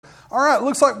All right,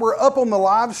 looks like we're up on the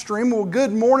live stream. Well,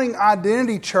 good morning,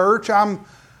 Identity Church. I'm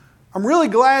really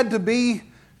glad to be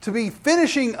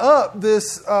finishing up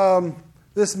this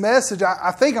this message.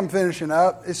 I think I'm finishing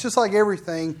up. It's just like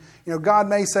everything. You know, God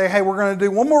may say, "Hey, we're going to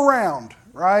do one more round,"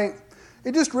 right?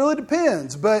 It just really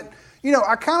depends. But you know,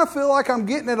 I kind of feel like I'm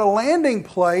getting at a landing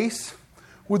place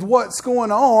with what's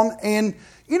going on, and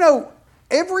you know,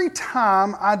 every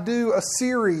time I do a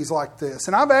series like this,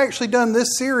 and I've actually done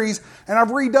this series and I've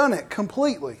redone it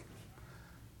completely.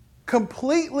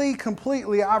 Completely,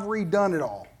 I've redone it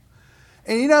all.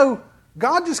 And you know,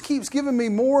 God just keeps giving me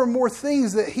more and more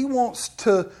things that He wants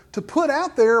to put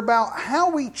out there about how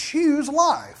we choose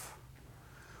life.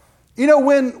 You know,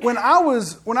 when I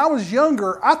was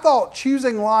younger, I thought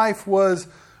choosing life was,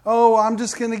 oh, I'm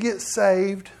just going to get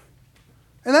saved.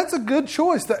 And that's a good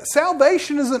choice. That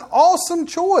salvation is an awesome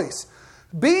choice.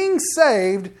 Being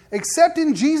saved,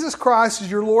 accepting Jesus Christ as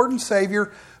your Lord and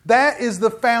Savior, that is the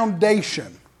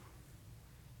foundation.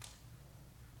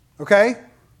 Okay?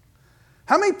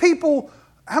 How many people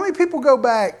go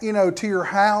back, you know, to your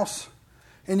house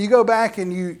and you go back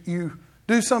and you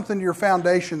do something to your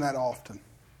foundation that often?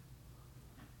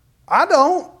 I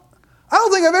don't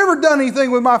think I've ever done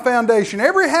anything with my foundation.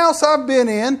 Every house I've been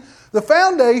in, the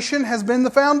foundation has been the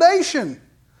foundation.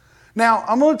 Now,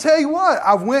 I'm going to tell you what.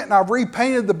 I've went and I've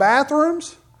repainted the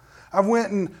bathrooms. I've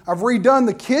redone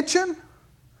the kitchen.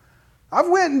 I've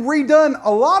went and redone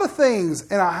a lot of things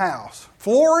in a house.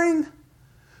 Flooring.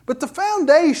 But the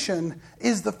foundation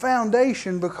is the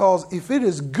foundation because if it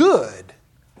is good,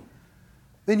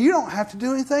 then you don't have to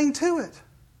do anything to it.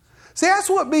 See, that's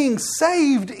what being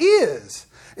saved is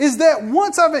that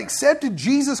once I've accepted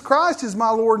Jesus Christ as my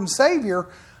Lord and Savior,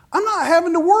 I'm not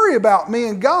having to worry about me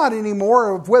and God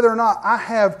anymore of whether or not I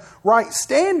have right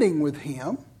standing with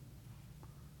Him.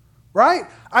 Right?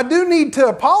 I do need to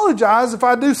apologize if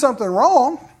I do something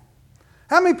wrong.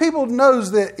 How many people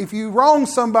knows that if you wrong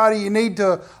somebody, you need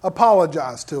to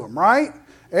apologize to them, right?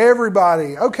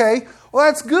 Everybody. Okay, well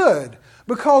that's good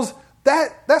because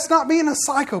that's not being a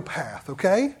psychopath,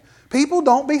 okay? People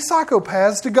don't be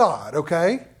psychopaths to God,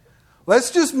 okay? Let's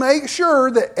just make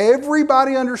sure that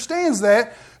everybody understands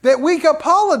that we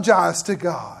apologize to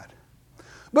God.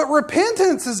 But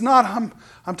repentance is not,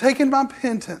 I'm taking my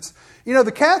penance. You know,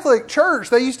 the Catholic Church,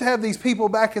 they used to have these people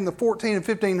back in the 14 and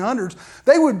 1500s.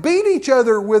 They would beat each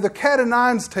other with a cat o'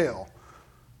 nine's tail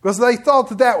because they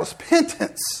thought that was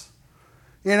penance.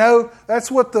 You know, that's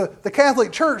what the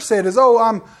Catholic Church said is, oh,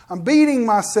 I'm beating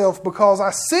myself because I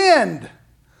sinned.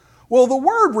 Well, the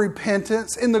word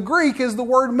repentance in the Greek is the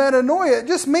word metanoia. It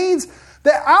just means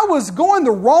that I was going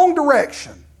the wrong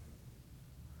direction.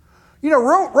 You know,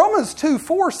 Romans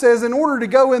 2:4 says in order to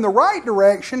go in the right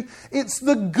direction, it's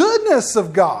the goodness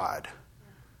of God.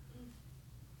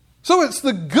 So it's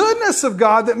the goodness of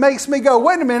God that makes me go,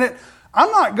 wait a minute, I'm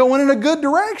not going in a good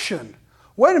direction.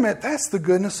 Wait a minute, that's the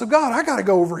goodness of God. I got to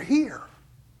go over here.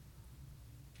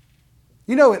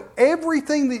 You know, in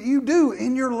everything that you do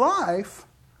in your life,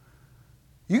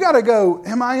 you got to go,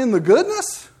 am I in the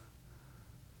goodness?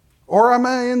 Or am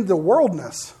I in the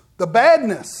worldness, the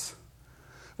badness?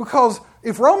 Because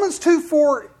if Romans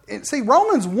 2:4, see,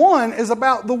 Romans 1 is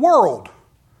about the world.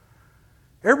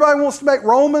 Everybody wants to make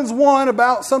Romans 1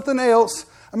 about something else.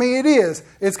 I mean, it is.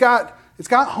 It's got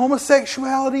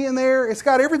homosexuality in there. It's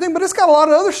got everything, but it's got a lot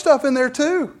of other stuff in there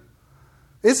too.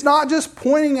 It's not just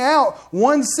pointing out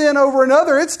one sin over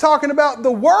another. It's talking about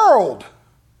the world.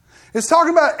 It's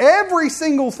talking about every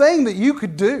single thing that you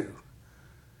could do.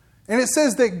 And it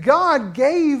says that God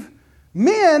gave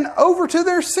men over to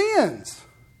their sins.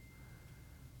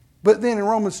 But then in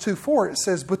Romans 2:4 it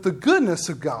says, but the goodness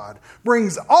of God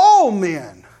brings all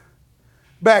men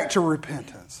back to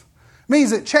repentance. It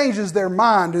means it changes their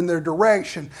mind and their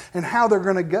direction and how they're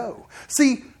going to go.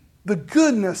 See, the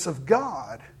goodness of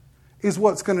God is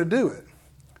what's going to do it.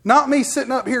 Not me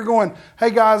sitting up here going,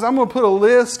 hey guys, I'm going to put a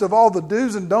list of all the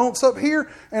do's and don'ts up here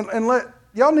and let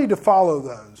y'all need to follow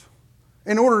those.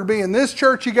 In order to be in this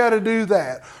church, you got to do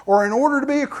that. Or in order to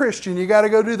be a Christian, you got to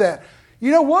go do that. You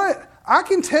know what? I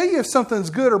can tell you if something's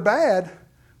good or bad,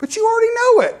 but you already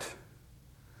know it.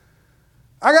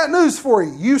 I got news for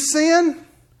you. You sin,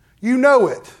 you know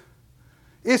it.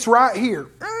 It's right here.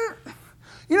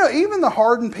 You know, even the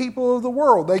hardened people of the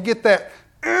world, they get that.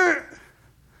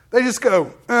 They just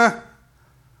go,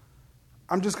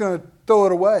 I'm just going to throw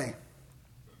it away.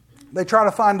 They try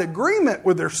to find agreement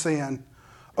with their sin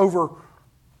over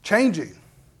changing.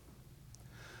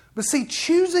 But see,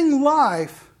 choosing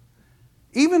life,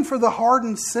 even for the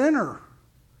hardened sinner,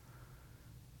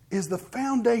 is the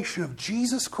foundation of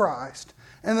Jesus Christ.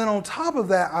 And then on top of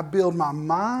that, I build my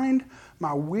mind,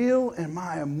 my will and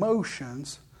my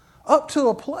emotions up to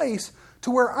a place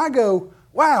to where I go,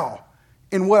 wow,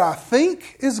 and what I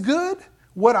think is good,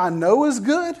 what I know is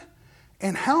good,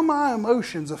 and how my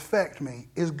emotions affect me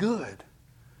is good.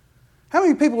 How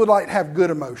many people would like to have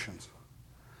good emotions?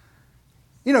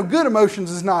 You know, good emotions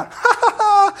is not, ha ha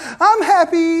ha, I'm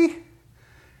happy.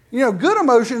 You know, good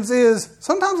emotions is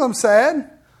sometimes I'm sad,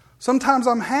 sometimes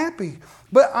I'm happy,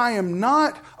 but I am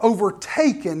not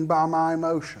overtaken by my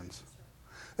emotions.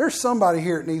 There's somebody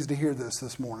here that needs to hear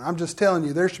this morning. I'm just telling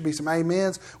you, there should be some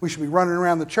amens. We should be running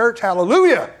around the church.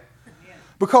 Hallelujah.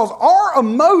 Because our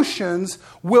emotions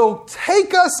will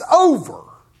take us over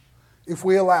if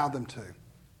we allow them to.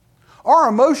 Our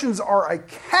emotions are a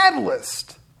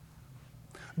catalyst.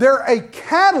 They're a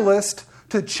catalyst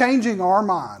to changing our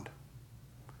mind.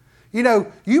 You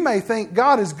know, you may think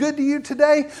God is good to you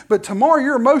today, but tomorrow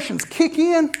your emotions kick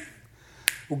in.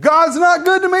 Well, God's not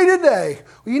good to me today.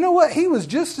 Well, you know what? He was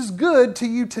just as good to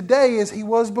you today as He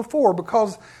was before,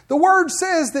 because the Word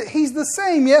says that He's the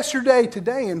same yesterday,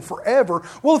 today, and forever.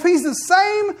 Well, if He's the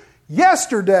same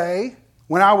yesterday,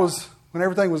 when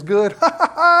everything was good,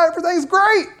 everything's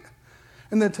great.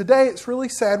 And then today it's really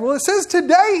sad. Well, it says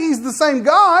today He's the same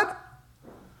God.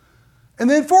 And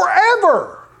then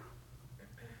forever.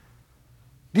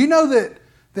 Do you know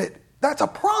that that's a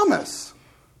promise?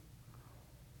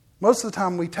 Most of the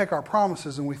time we take our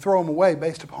promises and we throw them away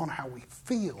based upon how we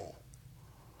feel.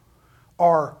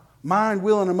 Our mind,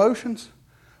 will, and emotions,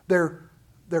 they're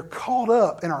caught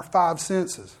up in our five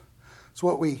senses. It's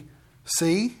what we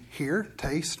see, hear,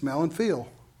 taste, smell, and feel.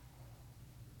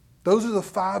 Those are the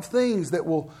five things that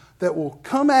will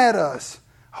come at us.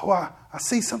 Oh, I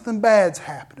see something bad's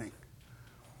happening.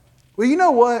 Well, you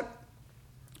know what?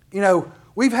 You know,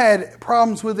 we've had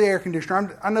problems with the air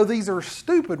conditioner. I know these are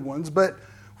stupid ones, but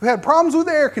we've had problems with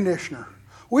the air conditioner.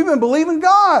 We've been believing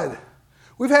God.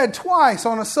 We've had twice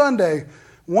on a Sunday.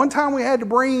 One time we had to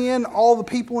bring in all the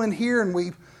people in here, and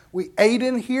we ate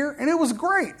in here, and it was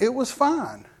great. It was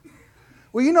fine.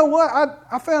 Well, you know what?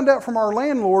 I found out from our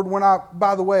landlord when I'm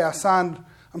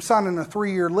signing a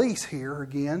 3-year lease here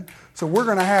again. So we're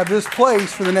going to have this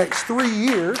place for the next 3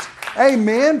 years.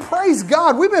 Amen. Praise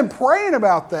God. We've been praying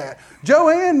about that.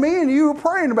 Joanne, me, and you were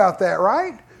praying about that,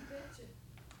 right?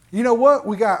 You know what?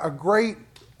 We got a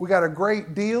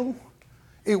great deal.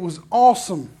 It was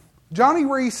awesome. Johnny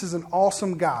Reese is an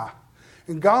awesome guy.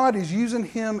 And God is using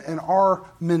him in our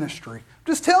ministry.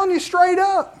 Just telling you straight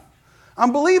up.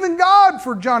 I'm believing God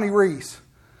for Johnny Reese.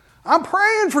 I'm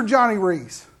praying for Johnny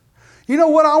Reese. You know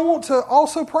what I want to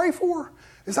also pray for?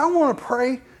 Is I want to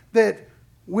pray that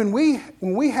when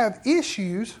we have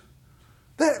issues,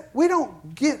 that we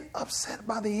don't get upset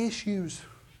by the issues.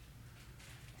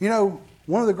 You know,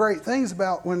 one of the great things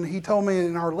about when he told me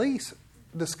in our lease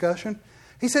discussion,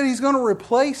 he said he's going to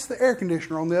replace the air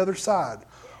conditioner on the other side.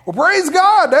 Well, praise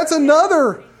God. That's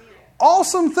another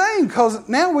awesome thing, because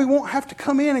now we won't have to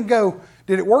come in and go,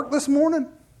 did it work this morning?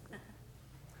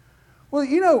 Well,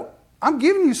 you know, I'm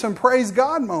giving you some praise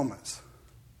God moments.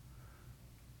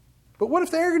 But what if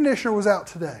the air conditioner was out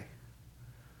today?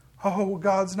 Oh,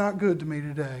 God's not good to me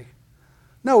today.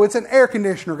 No, it's an air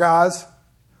conditioner, guys.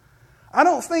 I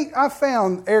don't think I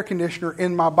found air conditioner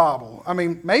in my Bible. I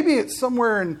mean, maybe it's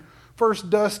somewhere in 1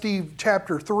 Dusty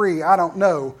chapter 3. I don't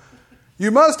know. You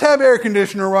must have air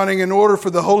conditioner running in order for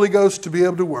the Holy Ghost to be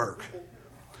able to work.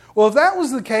 Well, if that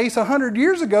was the case 100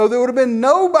 years ago, there would have been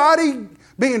nobody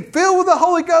being filled with the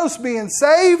Holy Ghost, being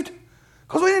saved,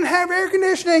 because we didn't have air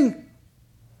conditioning.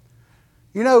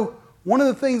 You know, one of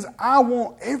the things I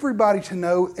want everybody to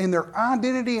know in their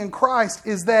identity in Christ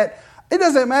is that it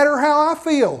doesn't matter how I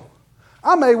feel.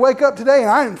 I may wake up today and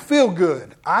I didn't feel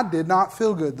good. I did not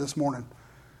feel good this morning.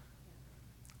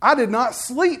 I did not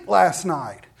sleep last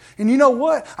night. And you know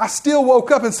what? I still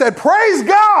woke up and said, praise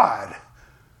God.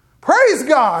 Praise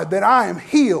God that I am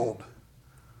healed.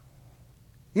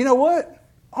 You know what?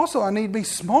 Also, I need to be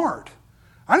smart.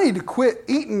 I need to quit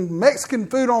eating Mexican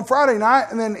food on Friday night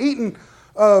and then eating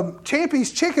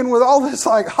Champy's chicken with all this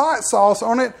like hot sauce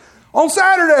on it on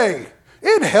Saturday.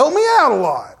 It helped me out a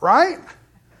lot, right?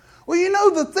 Well, you know,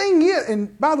 the thing is,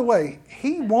 and by the way,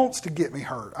 he wants to get me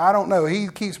hurt. I don't know. He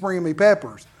keeps bringing me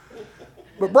peppers.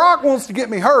 But Brock wants to get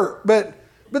me hurt. But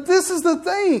this is the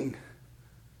thing.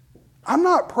 I'm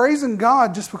not praising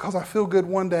God just because I feel good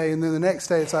one day and then the next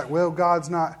day it's like, well, God's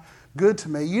not good to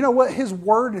me. You know what? His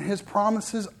word and His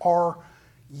promises are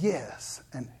yes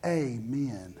and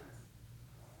amen.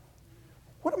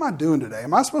 What am I doing today?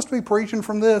 Am I supposed to be preaching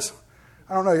from this?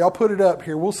 I don't know. Y'all put it up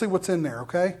here. We'll see what's in there,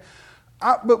 okay?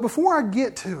 But before I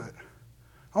get to it,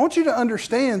 I want you to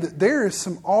understand that there is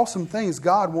some awesome things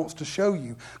God wants to show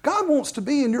you. God wants to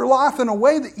be in your life in a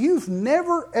way that you've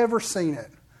never, ever seen it.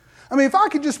 I mean, if I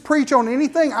could just preach on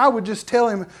anything, I would just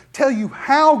tell you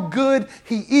how good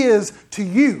He is to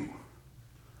you.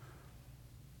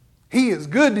 He is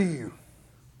good to you.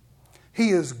 He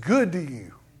is good to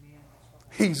you.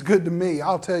 He's good to me.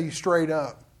 I'll tell you straight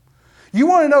up. You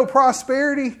want to know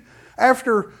prosperity?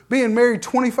 After being married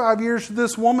 25 years to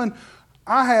this woman,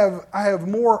 I have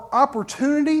more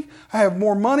opportunity. I have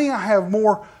more money. I have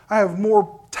more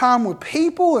time with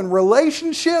people and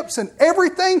relationships and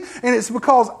everything. And it's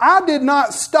because I did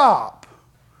not stop.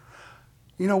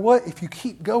 You know what? If you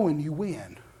keep going, you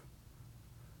win.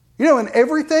 You know, in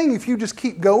everything, if you just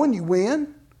keep going, you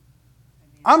win.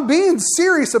 I'm being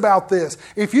serious about this.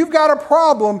 If you've got a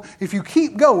problem, if you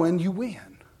keep going, you win.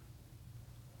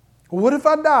 Well, what if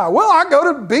I die? Well, I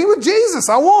go to be with Jesus.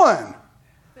 I won.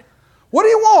 What do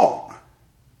you want?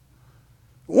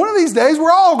 One of these days,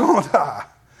 we're all going to die.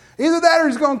 Either that or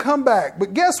He's going to come back.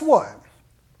 But guess what?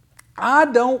 I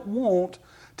don't want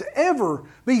to ever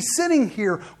be sitting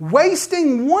here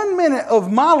wasting 1 minute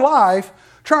of my life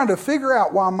trying to figure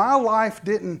out why my life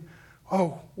didn't,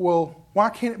 why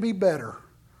can't it be better?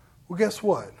 Well, guess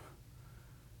what?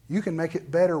 You can make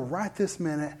it better right this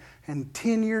minute, and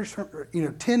 10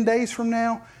 days from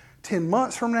now, 10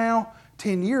 months from now,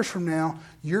 10 years from now,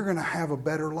 you're going to have a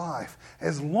better life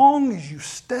as long as you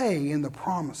stay in the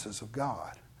promises of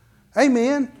God.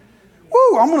 Amen.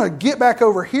 Woo, I'm going to get back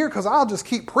over here because I'll just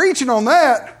keep preaching on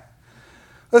that.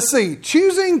 Let's see.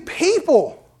 Choosing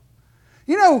people.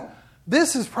 You know,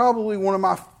 this is probably one of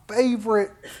my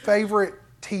favorite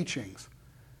teachings.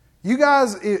 You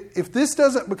guys, if this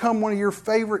doesn't become one of your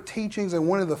favorite teachings and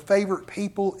one of the favorite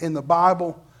people in the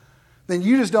Bible, then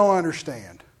you just don't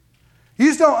understand. You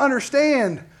just don't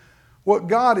understand what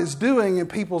God is doing in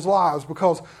people's lives,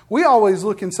 because we always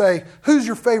look and say, who's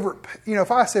your favorite? You know,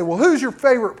 if I say, well, who's your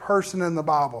favorite person in the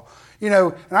Bible? You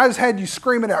know, and I just had you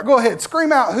scream it out. Go ahead,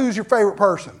 scream out who's your favorite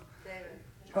person.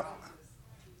 David.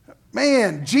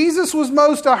 Man, Jesus was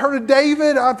most. I heard of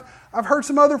David. I've heard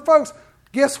some other folks.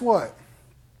 Guess what?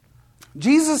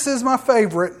 Jesus is my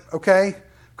favorite, okay?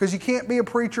 Because you can't be a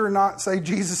preacher and not say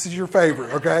Jesus is your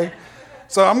favorite, okay?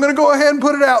 So I'm going to go ahead and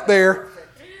put it out there.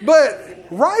 But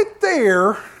right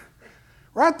there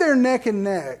neck and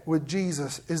neck with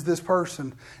Jesus is this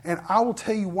person. And I will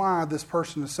tell you why this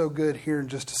person is so good here in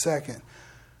just a second.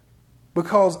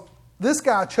 Because this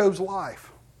guy chose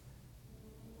life.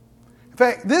 In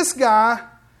fact, this guy,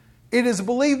 it is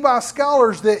believed by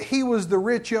scholars that he was the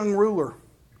rich young ruler.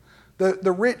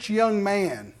 The rich young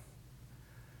man.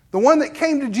 The one that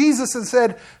came to Jesus and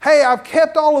said, hey, I've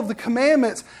kept all of the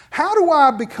commandments. How do I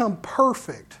become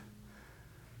perfect?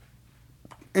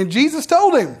 And Jesus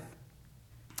told him,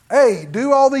 hey,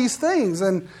 do all these things.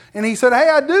 And he said, hey,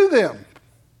 I do them.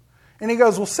 And he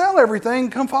goes, well, sell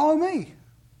everything, come follow me.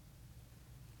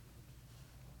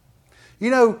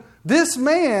 You know, this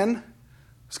man,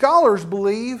 scholars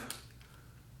believe,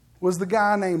 was the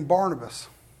guy named Barnabas.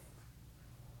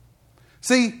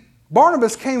 See,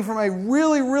 Barnabas came from a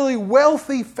really, really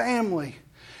wealthy family.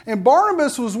 And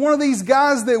Barnabas was one of these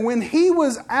guys that when he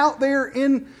was out there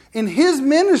in his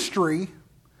ministry,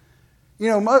 you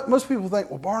know, most people think,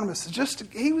 well, Barnabas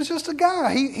he was just a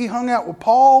guy. He hung out with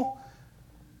Paul.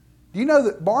 Do you know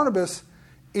that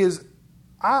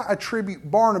I attribute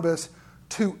Barnabas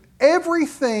to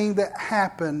everything that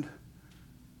happened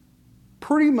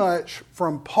pretty much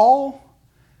from Paul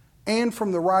and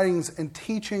from the writings and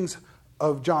teachings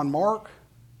of John Mark,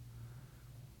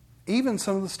 even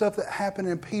some of the stuff that happened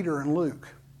in Peter and Luke.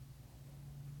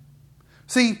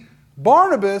 See,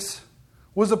 Barnabas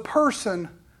was a person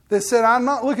that said, I'm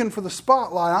not looking for the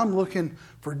spotlight, I'm looking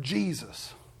for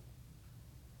Jesus.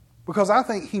 Because I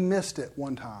think he missed it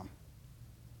one time.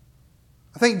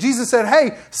 I think Jesus said,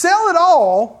 hey, sell it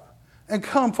all and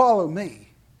come follow me.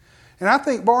 And I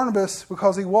think Barnabas,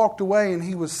 because he walked away and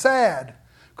he was sad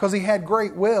because he had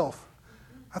great wealth,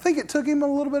 I think it took him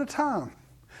a little bit of time.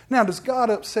 Now, does God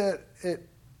upset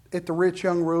at the rich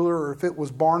young ruler, or if it was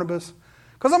Barnabas?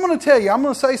 Because I'm going to tell you, I'm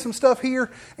going to say some stuff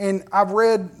here, and I've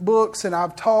read books and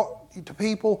I've talked to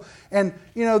people, and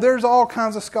you know, there's all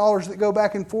kinds of scholars that go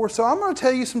back and forth. So I'm going to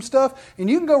tell you some stuff, and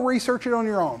you can go research it on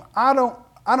your own. I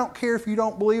don't care if you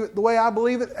don't believe it the way I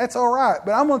believe it. That's all right.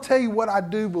 But I'm going to tell you what I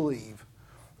do believe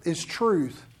is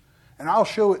truth, and I'll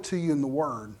show it to you in the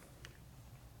Word.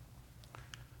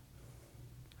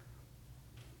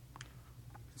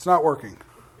 It's not working.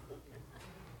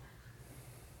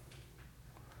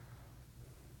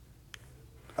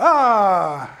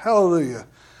 Hallelujah.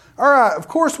 All right, of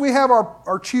course we have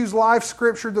our Choose Life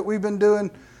scripture that we've been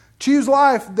doing. Choose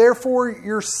life, therefore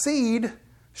your seed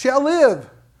shall live.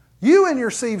 You and your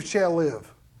seed shall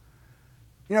live.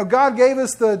 You know, God gave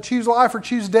us the choose life or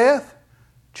choose death.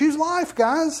 Choose life,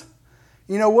 guys.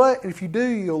 You know what? If you do,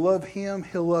 you'll love Him.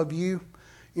 He'll love you.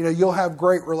 You know, you'll have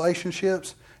great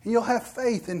relationships. And you'll have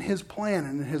faith in His plan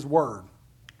and in His Word.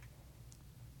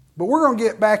 But we're going to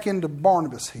get back into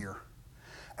Barnabas here.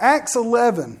 Acts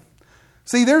 11.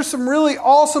 See, there's some really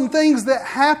awesome things that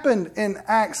happened in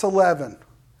Acts 11.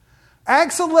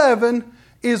 Acts 11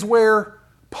 is where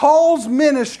Paul's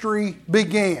ministry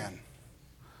began.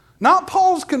 Not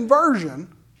Paul's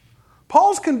conversion.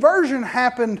 Paul's conversion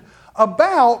happened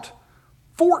about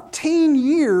 14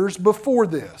 years before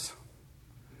this.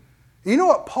 You know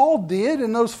what Paul did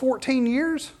in those 14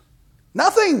 years?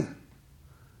 Nothing.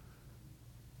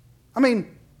 I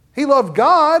mean, he loved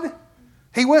God.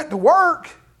 He went to work.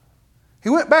 He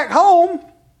went back home.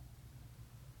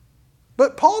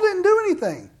 But Paul didn't do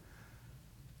anything.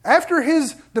 After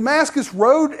his Damascus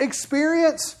Road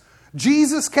experience,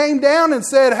 Jesus came down and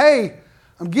said, hey,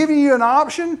 I'm giving you an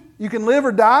option. You can live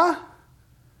or die.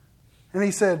 And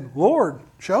he said, Lord,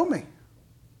 show me.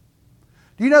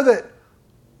 Do you know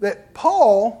that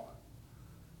Paul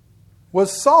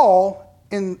was Saul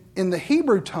in the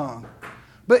Hebrew tongue,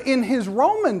 but in his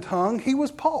Roman tongue, he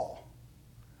was Paul?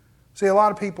 See, a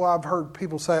lot of people, I've heard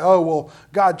people say, oh, well,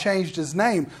 God changed his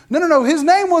name. No. His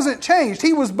name wasn't changed.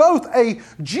 He was both a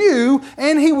Jew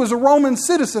and he was a Roman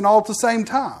citizen all at the same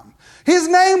time. His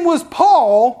name was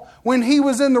Paul when he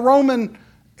was in the Roman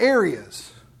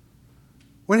areas.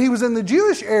 When he was in the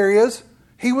Jewish areas,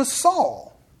 he was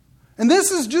Saul. And this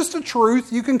is just a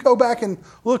truth. You can go back and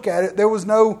look at it. There was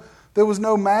no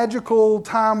magical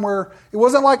time where, it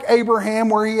wasn't like Abraham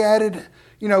where he added,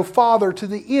 father to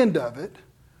the end of it.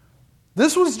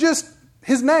 This was just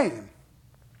his name.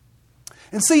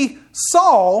 And see,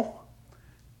 Saul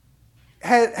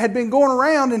had been going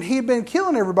around and he had been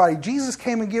killing everybody. Jesus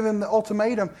came and gave him the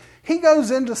ultimatum. He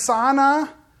goes into Sinai.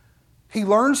 He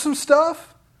learns some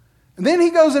stuff. And then he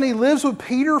goes and he lives with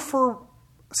Peter for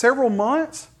several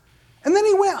months. And then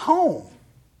he went home.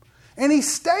 And he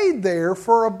stayed there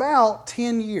for about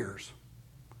 10 years.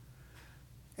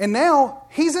 And now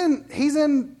he's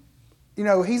in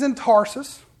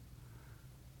Tarsus.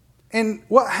 And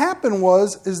what happened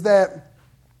is that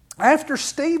after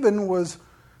Stephen was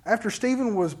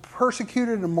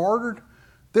persecuted and martyred,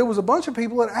 there was a bunch of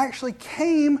people that actually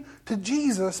came to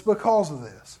Jesus because of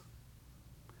this.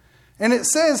 And it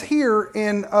says here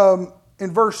in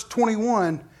verse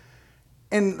 21,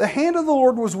 and the hand of the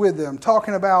Lord was with them,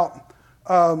 talking about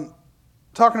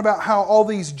how all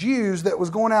these Jews that was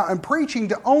going out and preaching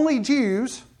to only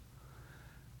Jews,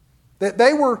 that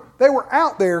they were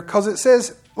out there, because it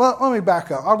says, well, let me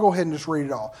back up. I'll go ahead and just read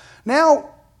it all.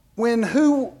 Now, when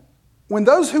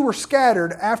those who were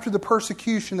scattered after the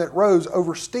persecution that rose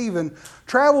over Stephen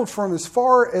traveled from as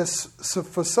far as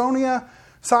Phoenicia,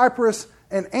 Cyprus,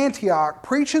 and Antioch,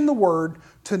 preaching the word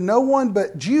to no one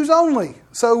but Jews only.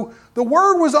 So the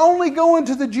word was only going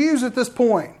to the Jews at this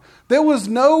point. There was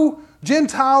no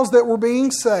Gentiles that were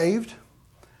being saved.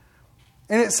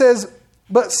 And it says,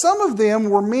 but some of them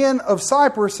were men of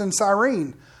Cyprus and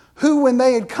Cyrene, who, when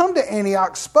they had come to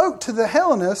Antioch, spoke to the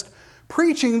Hellenists,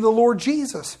 preaching the Lord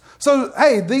Jesus. So,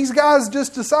 hey, these guys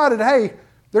just decided, hey,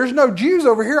 there's no Jews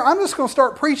over here. I'm just going to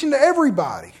start preaching to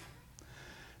everybody.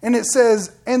 And it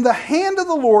says, and the hand of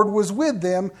the Lord was with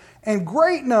them, and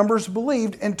great numbers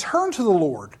believed and turned to the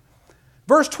Lord.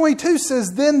 Verse 22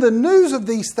 says, then the news of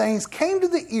these things came to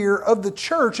the ear of the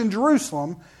church in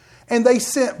Jerusalem, and they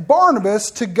sent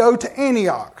Barnabas to go to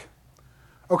Antioch.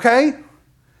 Okay?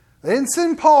 They didn't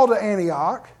send Paul to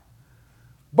Antioch.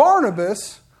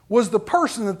 Barnabas was the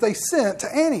person that they sent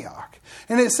to Antioch.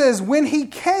 And it says, when he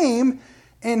came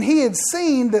and he had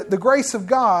seen that the grace of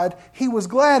God, he was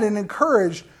glad and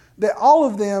encouraged that all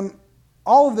of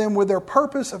them with their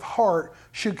purpose of heart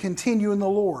should continue in the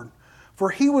Lord. For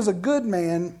he was a good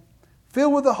man,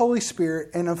 filled with the Holy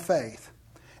Spirit and of faith.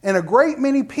 And a great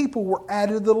many people were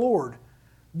added to the Lord.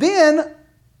 Then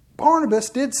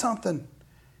Barnabas did something.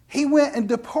 He went and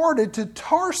departed to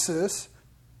Tarsus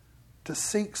to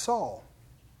seek Saul.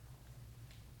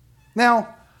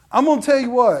 Now, I'm going to tell you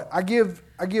what, I give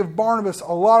Barnabas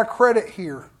a lot of credit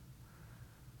here,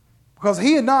 because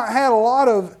he had not had a lot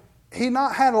of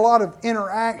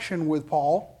interaction with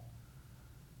Paul.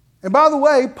 And by the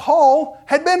way, Paul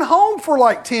had been home for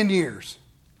like 10 years.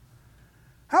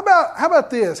 How about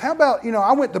this? How about,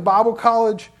 I went to Bible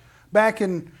college back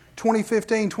in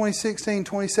 2015, 2016,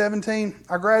 2017.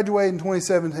 I graduated in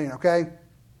 2017, okay?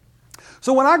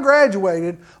 So when I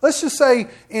graduated, let's just say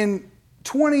in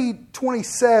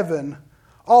 2027,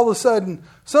 all of a sudden,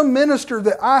 some minister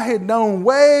that I had known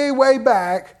way, way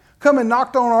back come and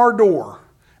knocked on our door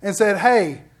and said,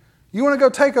 hey, you want to go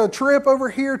take a trip over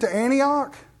here to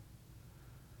Antioch?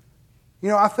 You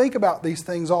know, I think about these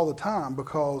things all the time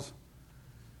because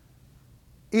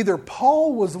either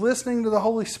Paul was listening to the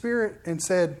Holy Spirit and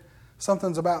said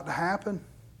something's about to happen,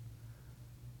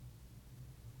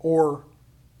 or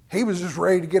he was just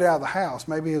ready to get out of the house.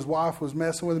 Maybe his wife was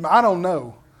messing with him. I don't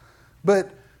know.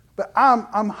 But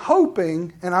I'm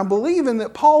hoping and I'm believing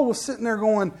that Paul was sitting there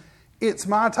going, it's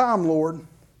my time, Lord.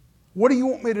 What do you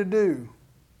want me to do?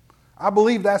 I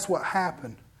believe that's what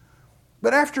happened.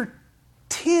 But after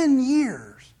 10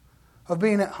 years of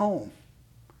being at home,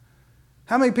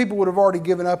 how many people would have already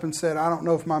given up and said, I don't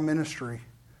know if my ministry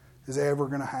is ever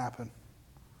going to happen?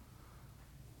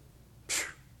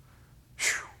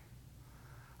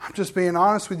 I'm just being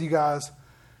honest with you guys.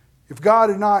 If God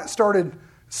had not started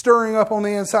stirring up on the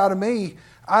inside of me,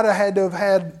 I'd have had to have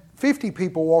had 50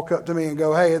 people walk up to me and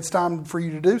go, hey, it's time for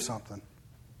you to do something.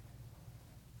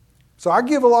 So I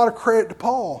give a lot of credit to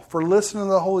Paul for listening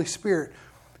to the Holy Spirit.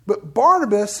 But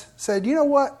Barnabas said, you know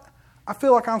what? I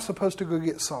feel like I'm supposed to go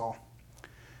get Saul.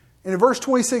 And in verse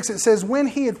 26 it says, when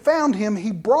he had found him,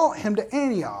 he brought him to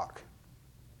Antioch.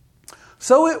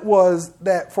 So it was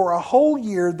that for a whole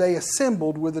year they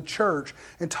assembled with the church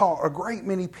and taught a great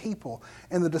many people.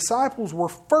 And the disciples were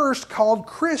first called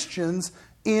Christians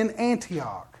in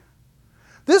Antioch.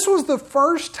 This was the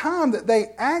first time that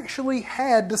they actually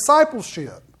had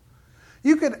discipleship.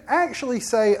 You could actually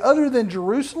say, other than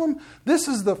Jerusalem, this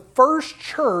is the first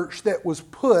church that was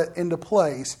put into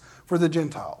place for the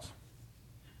Gentiles.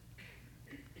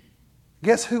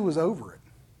 Guess who was over it?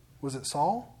 Was it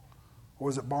Saul or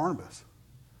was it Barnabas?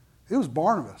 It was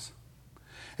Barnabas.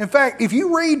 In fact, if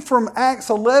you read from Acts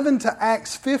 11 to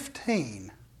Acts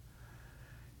 15,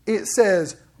 it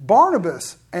says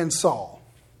Barnabas and Saul.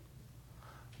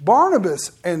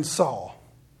 Barnabas and Saul.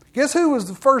 Guess who was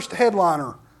the first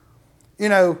headliner? You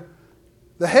know,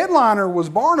 the headliner was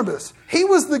Barnabas. He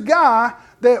was the guy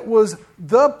that was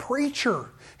the preacher.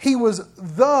 He was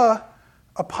the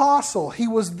apostle. He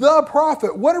was the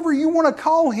prophet. Whatever you want to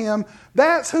call him,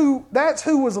 that's who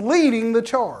was leading the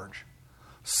charge.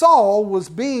 Saul was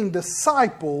being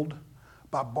discipled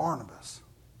by Barnabas.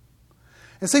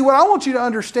 And see, what I want you to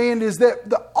understand is that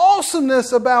the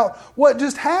awesomeness about what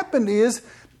just happened is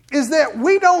that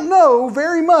we don't know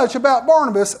very much about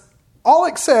Barnabas, all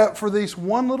except for this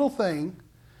one little thing.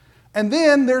 And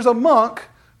then there's a monk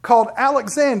called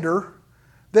Alexander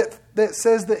that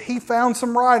says that he found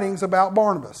some writings about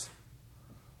Barnabas.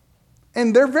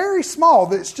 And they're very small.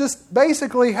 That's just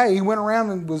basically, hey, he went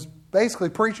around and was basically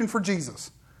preaching for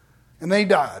Jesus. And then he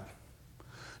died.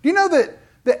 Do you know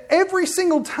that every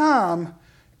single time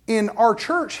in our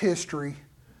church history,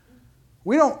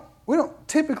 we don't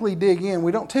typically dig in.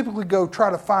 We don't typically go try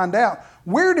to find out,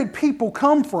 where did people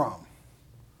come from?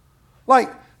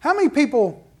 Like, how many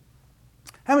people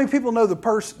know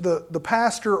the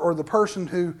pastor or the person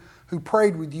who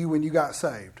prayed with you when you got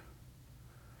saved?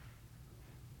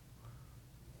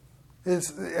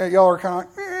 Y'all are kind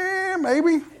of like,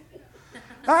 maybe.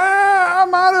 I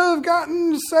might have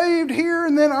gotten saved here,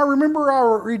 and then I remember I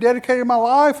rededicated my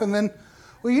life, and then,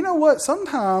 well, you know what?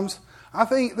 Sometimes I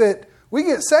think that we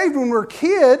get saved when we're a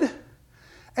kid,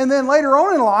 and then later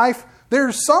on in life,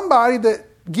 there's somebody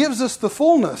that gives us the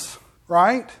fullness,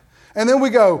 right? And then we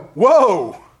go,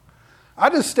 whoa, I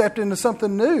just stepped into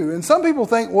something new. And some people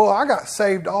think, well, I got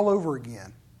saved all over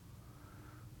again.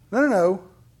 No.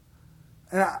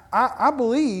 And I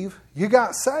believe you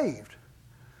got saved.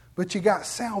 But you got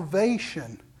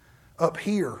salvation up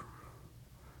here.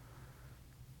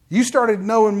 You started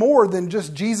knowing more than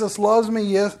just Jesus loves me,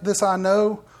 yes, this I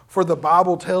know, for the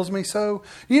Bible tells me so.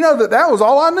 You know that was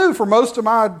all I knew for most of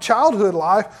my childhood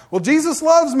life. Well, Jesus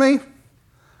loves me.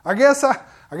 I guess I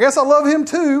love him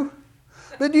too.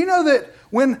 But do you know that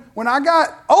when I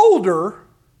got older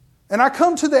and I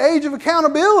come to the age of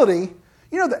accountability,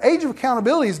 you know, the age of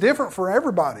accountability is different for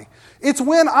everybody. It's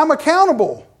when I'm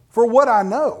accountable for what I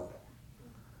know.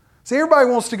 See, everybody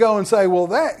wants to go and say, well,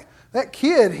 that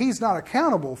kid, he's not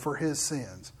accountable for his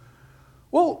sins.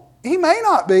 Well, he may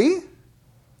not be,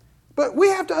 but we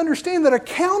have to understand that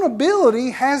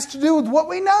accountability has to do with what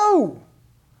we know.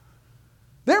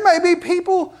 There may be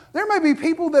people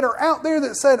that are out there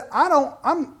that said,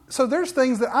 so there's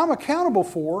things that I'm accountable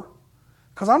for,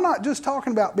 because I'm not just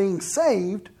talking about being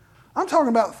saved. I'm talking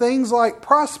about things like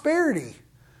prosperity,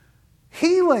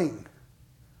 healing,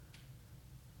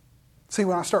 See,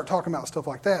 when I start talking about stuff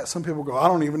like that, some people go, I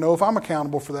don't even know if I'm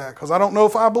accountable for that because I don't know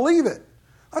if I believe it.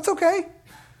 That's okay.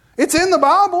 It's in the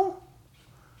Bible.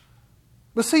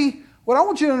 But see, what I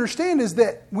want you to understand is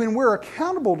that when we're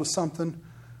accountable to something,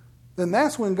 then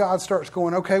that's when God starts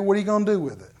going, okay, what are you going to do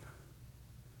with it?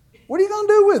 What are you going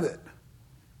to do with it?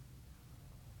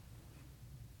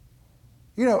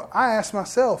 You know, I ask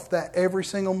myself that every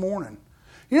single morning.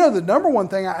 You know, the number one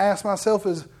thing I ask myself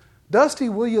is, Dusty,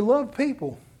 will you love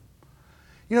people?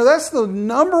 You know, that's the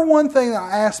number one thing that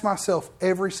I ask myself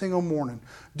every single morning.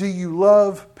 Do you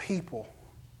love people?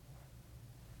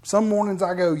 Some mornings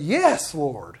I go, yes,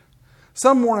 Lord.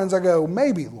 Some mornings I go,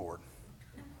 maybe, Lord.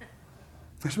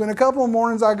 There's been a couple of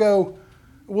mornings I go,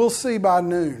 we'll see by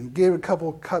noon. Give a couple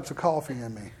of cups of coffee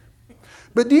in me.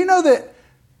 But do you know that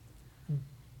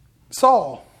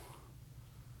Saul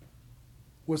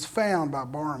was found by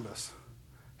Barnabas?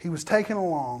 He was taken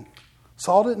along.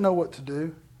 Saul didn't know what to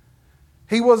do.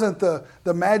 He wasn't the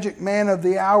magic man of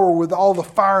the hour with all the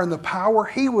fire and the power.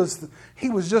 He was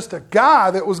just a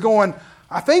guy that was going,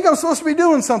 I think I'm supposed to be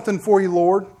doing something for you,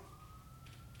 Lord.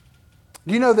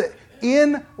 Do you know that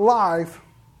in life,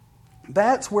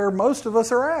 that's where most of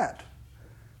us are at?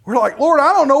 We're like, Lord,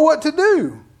 I don't know what to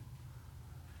do.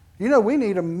 You know, we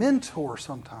need a mentor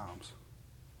sometimes.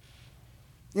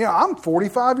 You know, I'm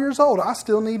 45 years old. I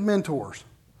still need mentors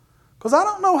because I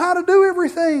don't know how to do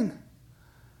everything.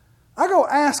 I go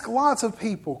ask lots of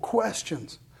people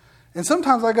questions. And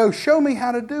sometimes I go, show me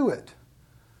how to do it.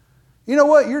 You know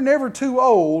what? You're never too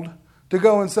old to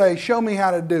go and say, show me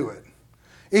how to do it.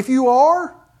 If you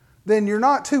are, then you're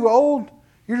not too old.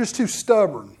 You're just too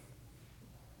stubborn.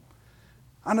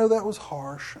 I know that was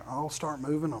harsh. I'll start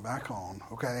moving back on,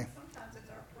 okay? Sometimes it's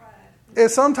our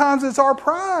pride. Sometimes it's our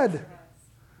pride.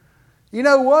 You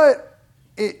know what?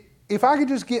 If I could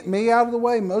just get me out of the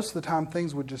way, most of the time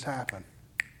things would just happen.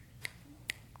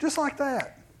 Just like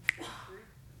that.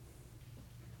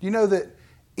 You know that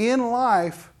in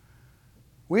life,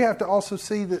 we have to also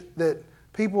see that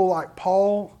people like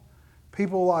Paul,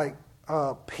 people like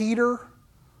Peter,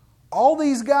 all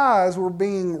these guys were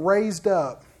being raised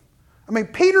up. I mean,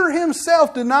 Peter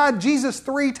himself denied Jesus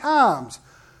 3 times.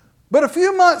 But a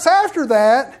few months after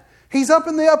that, he's up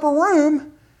in the upper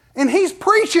room and he's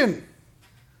preaching.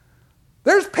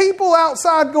 There's people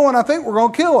outside going, I think we're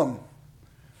going to kill him.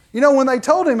 You know, when they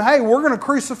told him, hey, we're going to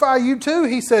crucify you too,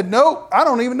 he said, nope, I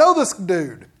don't even know this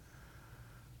dude.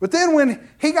 But then when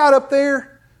he got up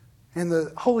there and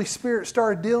the Holy Spirit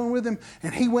started dealing with him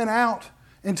and he went out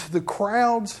into the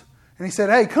crowds and he said,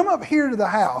 hey, come up here to the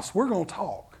house. We're going to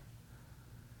talk.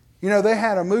 You know, they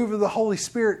had a move of the Holy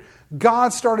Spirit.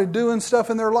 God started doing stuff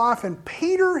in their life. And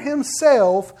Peter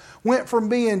himself went from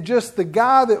being just the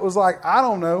guy that was like, I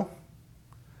don't know,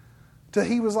 to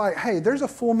he was like, hey, there's a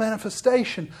full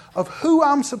manifestation of who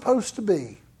I'm supposed to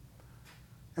be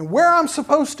and where I'm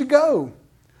supposed to go.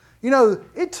 You know,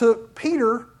 it took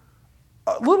Peter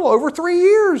a little over 3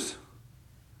 years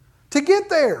to get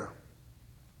there.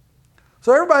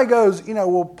 So everybody goes, you know,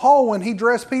 well, Paul, when he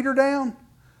dressed Peter down,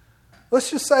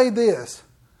 let's just say this.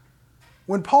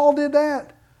 When Paul did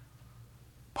that,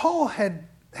 Paul had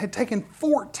taken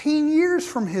 14 years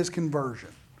from his conversion.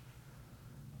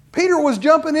 Peter was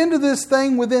jumping into this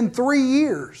thing within 3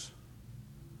 years.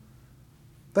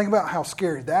 Think about how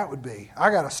scary that would be. I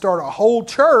got to start a whole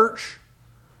church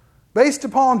based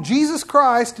upon Jesus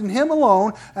Christ and Him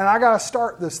alone, and I got to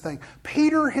start this thing.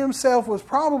 Peter himself was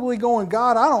probably going,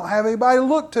 God, I don't have anybody to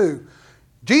look to.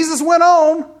 Jesus went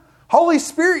on, Holy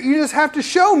Spirit, you just have to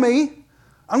show me.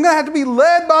 I'm going to have to be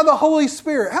led by the Holy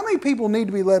Spirit. How many people need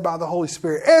to be led by the Holy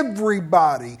Spirit?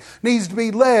 Everybody needs to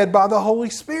be led by the Holy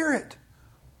Spirit.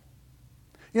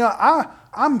 You know,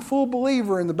 I'm a full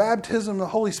believer in the baptism of the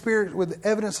Holy Spirit with the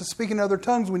evidence of speaking other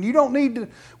tongues. When you don't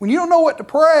know what to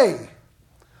pray,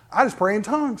 I just pray in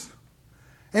tongues.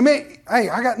 Amen. Hey,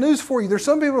 I got news for you. There's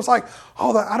some people that's like,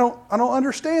 oh, I don't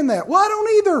understand that. Well, I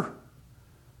don't either.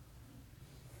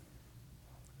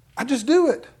 I just do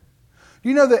it.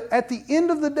 You know that at the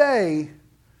end of the day,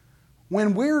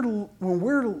 when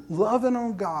we're loving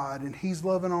on God and He's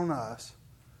loving on us,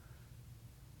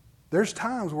 there's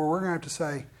times where we're going to have to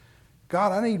say,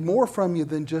 God, I need more from you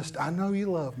than just, I know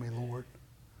you love me, Lord.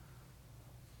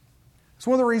 It's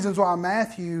one of the reasons why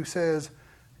Matthew says,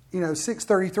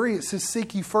 6:33, it says,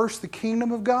 seek ye first the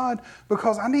kingdom of God,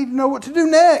 because I need to know what to do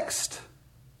next.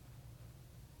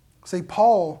 See,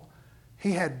 Paul,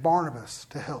 he had Barnabas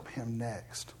to help him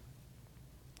next.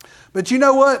 But you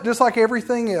know what? Just like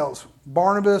everything else,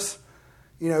 Barnabas,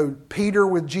 Peter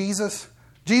with Jesus,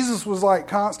 Jesus was like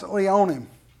constantly on him.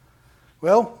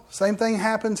 Well, same thing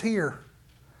happens here.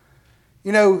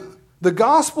 The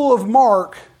Gospel of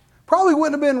Mark probably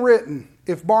wouldn't have been written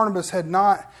if Barnabas had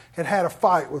not had a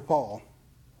fight with Paul.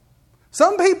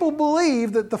 Some people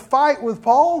believe that the fight with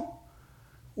Paul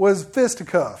was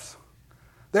fisticuffs.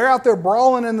 They're out there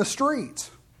brawling in the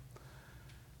streets.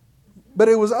 But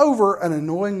it was over an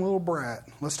annoying little brat.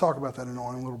 Let's talk about that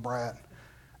annoying little brat.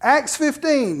 Acts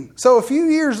 15. So a few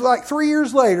years, like 3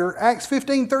 years later, Acts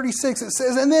 15:36, it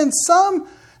says, and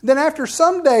then after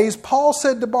some days, Paul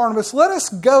said to Barnabas, let us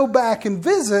go back and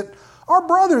visit our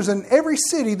brothers in every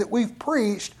city that we've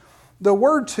preached the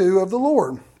word to of the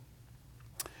Lord.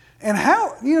 And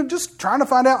how, just trying to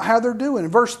find out how they're doing.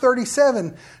 In verse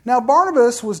 37, now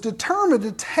Barnabas was determined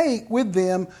to take with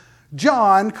them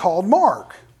John called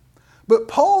Mark. But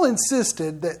Paul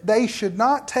insisted that they should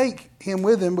not take him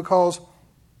with him because,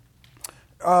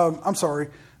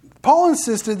 Paul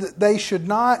insisted that they should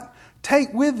not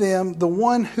take with them the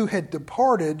one who had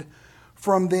departed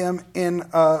from them in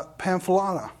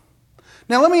Pamphylia.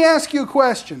 Now let me ask you a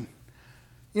question.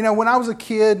 When I was a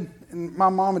kid, and my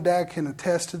mom and dad can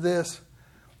attest to this,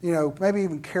 maybe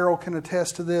even Carol can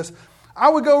attest to this, I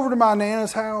would go over to my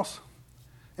Nana's house.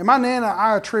 And my Nana,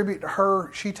 I attribute to her,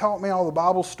 she taught me all the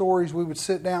Bible stories. We would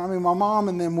sit down. I mean, my mom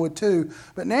and them would too.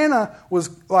 But Nana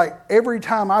was like, every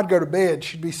time I'd go to bed,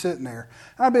 she'd be sitting there.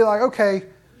 And I'd be like, okay,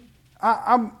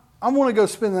 I want to go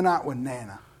spend the night with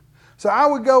Nana. So I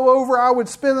would go over, I would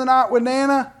spend the night with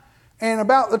Nana. And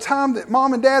about the time that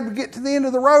Mom and Dad would get to the end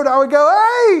of the road, I would go,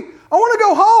 hey, I want to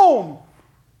go home.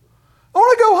 I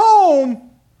want to go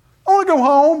home. I want to go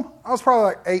home. I was probably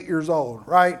like 8 years old,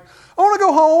 right? I want to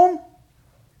go home.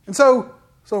 And so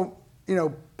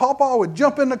Papa would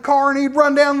jump in the car and he'd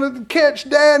run down to catch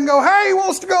Dad and go, hey, he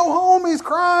wants to go home. He's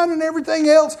crying and everything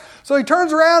else. So he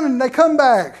turns around and they come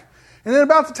back. And then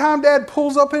about the time Dad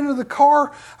pulls up into the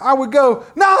car, I would go,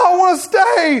 no, I want to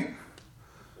stay.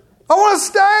 I want to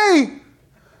stay.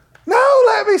 No,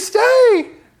 let me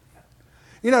stay.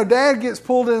 Dad gets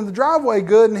pulled into the driveway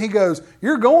good and he goes,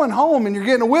 you're going home and you're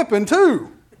getting a whipping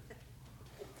too.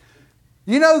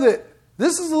 You know that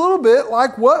this is a little bit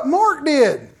like what Mark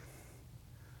did.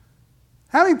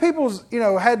 How many people,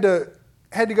 had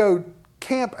to go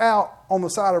camp out on the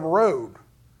side of a road?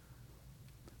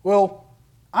 Well,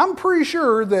 I'm pretty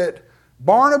sure that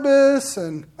Barnabas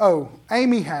and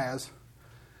Amy has,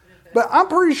 but I'm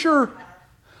pretty sure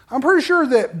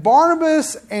that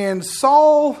Barnabas and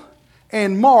Saul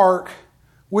and Mark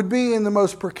would be in the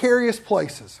most precarious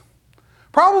places.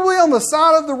 Probably on the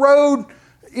side of the road.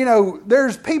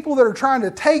 There's people that are trying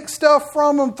to take stuff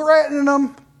from them, threatening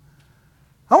them.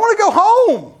 I want to go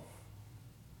home.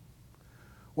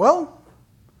 Well,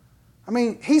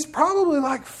 he's probably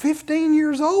like 15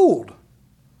 years old.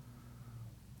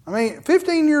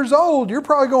 15 years old, you're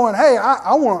probably going, hey, I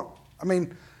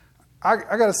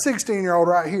got a 16-year-old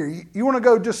right here. You want to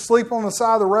go just sleep on the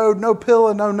side of the road, no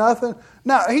pillow, no nothing?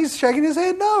 No, he's shaking his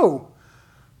head no.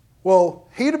 Well,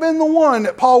 he'd have been the one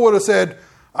that Paul would have said,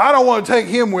 I don't want to take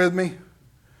him with me.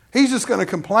 He's just going to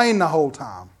complain the whole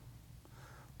time.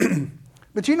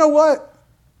 But you know what?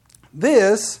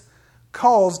 This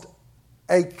caused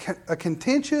a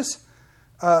contention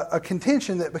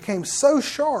that became so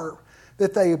sharp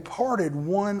that they parted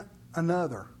one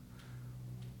another.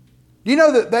 You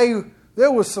know that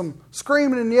there was some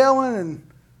screaming and yelling, and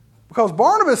because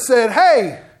Barnabas said,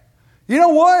 hey, you know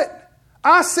what?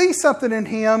 I see something in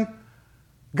him.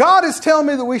 God is telling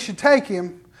me that we should take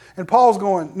him. And Paul's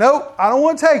going, nope, I don't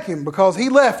want to take him because he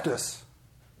left us.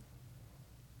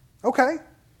 Okay.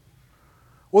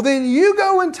 Well, then you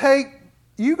go and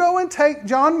take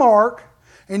John Mark,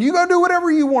 and you go do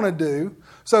whatever you want to do.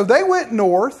 So they went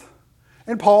north,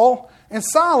 and Paul and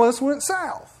Silas went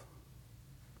south.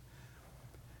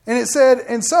 And it said,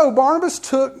 and so Barnabas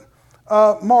took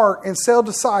Mark and sailed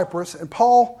to Cyprus, and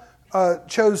Paul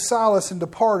chose Silas and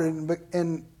departed.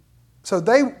 And so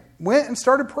they went and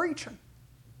started preaching.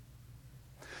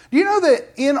 Do you know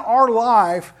that in our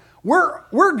life, we're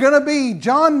going to be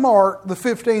John Mark, the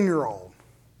 15-year-old?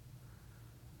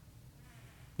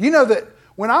 You know that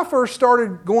when I first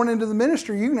started going into the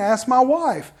ministry, you can ask my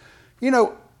wife.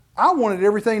 I wanted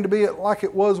everything to be like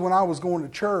it was when I was going to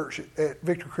church at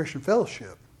Victory Christian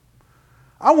Fellowship.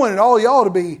 I wanted all y'all to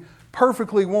be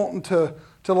perfectly wanting to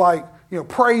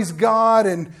praise God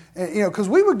and because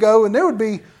we would go and there would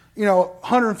be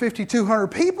 150, 200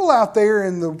 people out there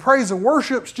and the praise and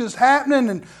worship's just happening.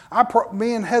 And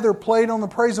me and Heather played on the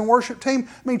praise and worship team.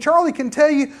 Charlie can tell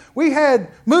you, we had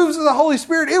moves of the Holy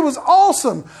Spirit. It was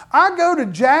awesome. I go to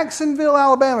Jacksonville,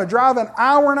 Alabama, drive an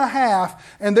hour and a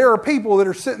half, and there are people that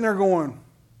are sitting there going,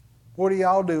 what are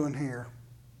y'all doing here?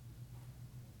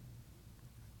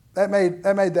 that made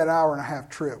that hour and a half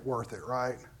trip worth it,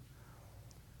 right?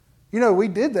 You know, we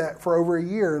did that for over a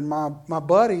year, and my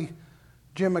buddy,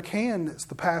 Jim McCann, that's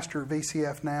the pastor at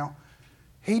VCF now,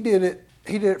 he did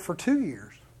it for 2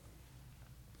 years.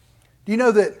 Do you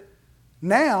know that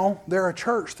now they're a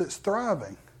church that's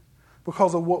thriving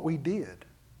because of what we did?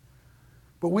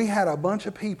 But we had a bunch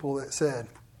of people that said,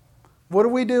 what are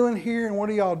we doing here and what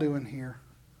are y'all doing here?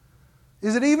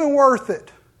 Is it even worth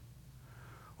it?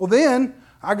 Well, then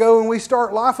I go and we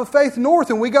start Life of Faith North,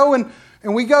 and we go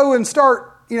and start,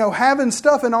 having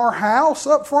stuff in our house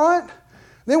up front.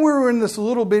 Then we were in this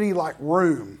little bitty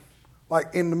room,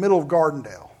 in the middle of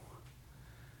Gardendale.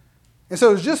 And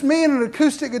so it's just me and an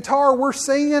acoustic guitar. We're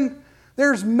singing.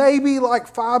 There's maybe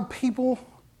 5 people.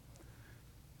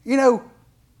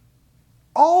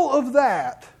 All of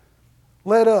that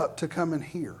led up to coming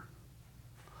here.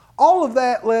 All of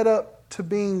that led up to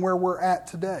being where we're at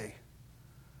today.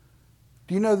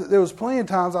 Do you know that there was plenty of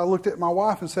times I looked at my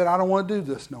wife and said, I don't want to do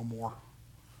this no more.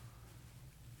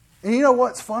 And you know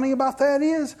what's funny about that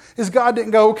is God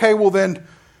didn't go, okay, well then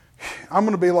I'm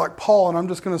going to be like Paul and I'm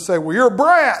just going to say, well, you're a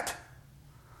brat.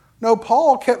 No,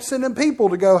 Paul kept sending people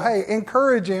to go, hey,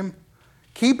 encourage him.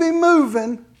 Keep him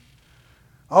moving.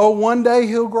 Oh, one day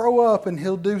he'll grow up and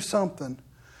he'll do something.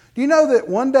 Do you know that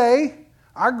one day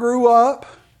I grew up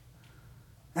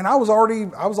and I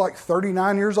was like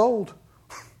 39 years old.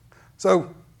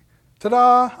 So,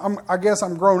 ta-da, I guess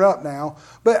I'm grown up now.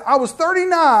 But I was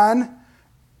 39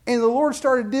 and the Lord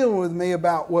started dealing with me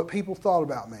about what people thought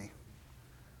about me.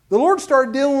 The Lord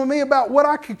started dealing with me about what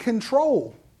I could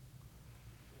control.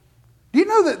 Do you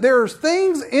know that there's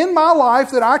things in my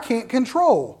life that I can't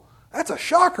control? That's a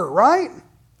shocker, right?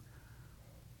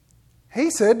 He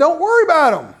said, don't worry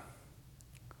about them.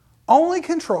 Only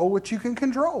control what you can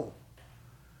control.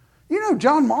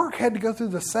 John Mark had to go through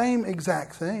the same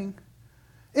exact thing.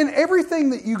 In everything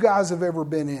that you guys have ever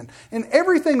been in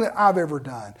everything that I've ever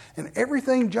done, and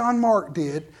everything John Mark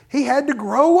did, he had to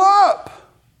grow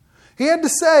up. He had to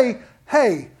say,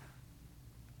 hey,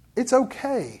 it's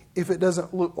okay if it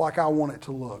doesn't look like I want it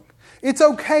to look. It's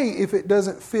okay if it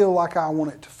doesn't feel like I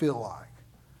want it to feel like.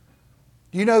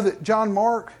 Do you know that John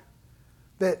Mark,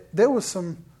 that there was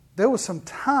some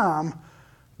time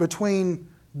between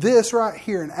this right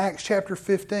here in Acts chapter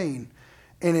 15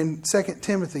 and in 2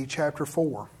 Timothy chapter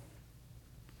 4.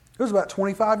 It was about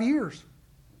 25 years.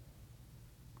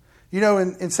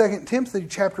 In 2 Timothy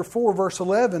chapter 4 verse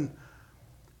 11,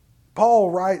 Paul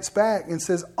writes back and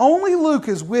says, only Luke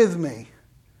is with me.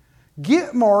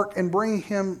 Get Mark and bring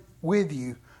him with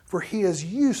you, for he is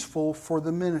useful for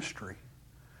the ministry.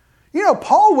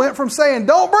 Paul went from saying,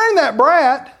 don't bring that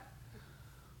brat,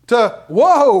 to,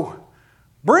 whoa,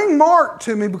 bring Mark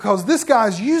to me because this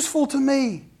guy's useful to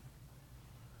me.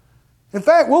 In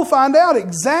fact, we'll find out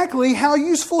exactly how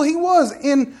useful he was.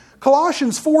 In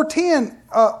Colossians 4:10,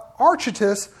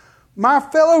 Architas, my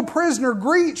fellow prisoner,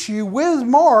 greets you with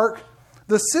Mark,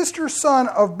 the sister son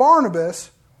of Barnabas,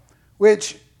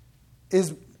 which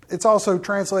it's also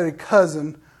translated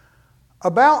cousin,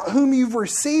 about whom you've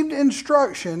received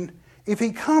instruction. If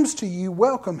he comes to you,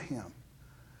 welcome him.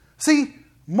 See,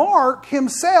 Mark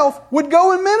himself would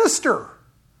go and minister.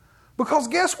 Because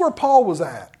guess where Paul was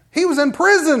at? He was in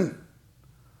prison.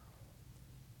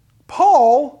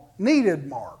 Paul needed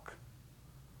Mark.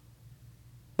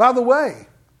 By the way,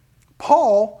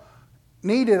 Paul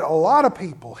needed a lot of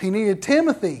people. He needed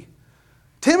Timothy.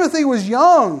 Timothy was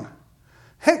young.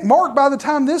 Heck, Mark, by the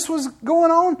time this was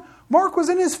going on, Mark was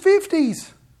in his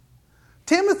 50s.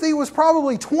 Timothy was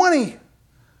probably 20.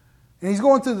 And he's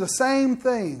going through the same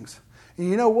things. And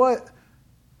you know what?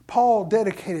 Paul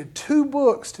dedicated 2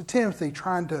 books to Timothy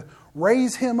trying to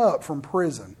raise him up from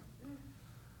prison.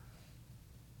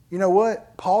 You know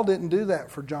what? Paul didn't do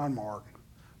that for John Mark,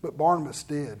 but Barnabas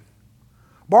did.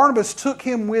 Barnabas took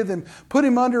him with him, put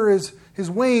him under his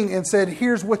wing and said,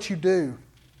 here's what you do.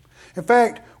 In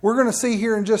fact, we're going to see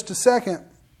here in just a second,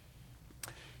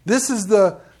 this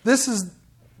is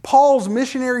Paul's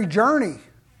missionary journey.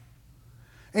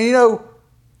 And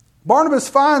Barnabas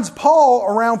finds Paul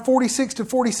around 46 to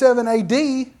 47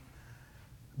 AD.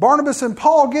 Barnabas and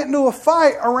Paul get into a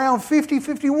fight around 50,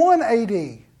 51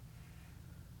 AD.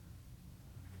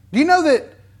 Do you know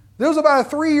that there was about a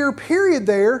 3-year period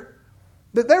there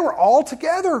that they were all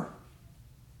together?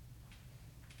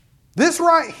 This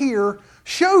right here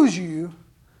shows you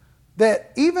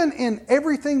that even in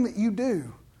everything that you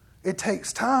do, it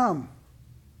takes time.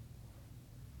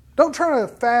 Don't try to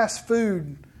fast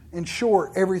food and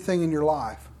short everything in your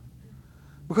life.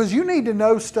 Because you need to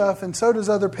know stuff and so does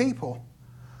other people.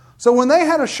 So when they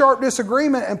had a sharp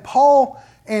disagreement and Paul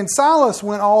and Silas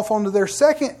went off onto their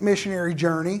second missionary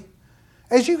journey,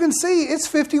 as you can see, it's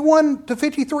 51 to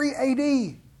 53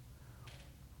 AD.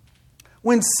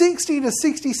 When 60 to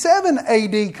 67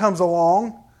 AD comes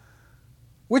along,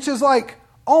 which is like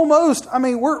almost,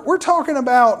 we're talking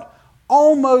about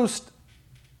almost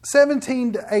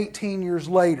 17 to 18 years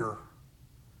later,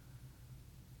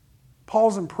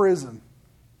 Paul's in prison.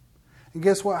 And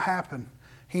guess what happened?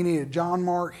 He needed John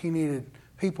Mark. He needed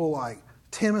people like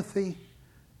Timothy.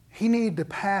 He needed to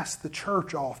pass the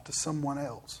church off to someone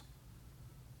else.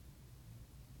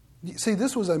 You see,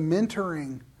 this was a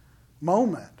mentoring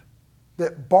moment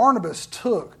that Barnabas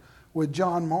took with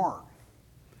John Mark.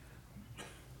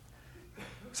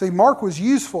 See, Mark was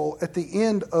useful at the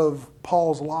end of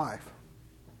Paul's life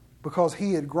because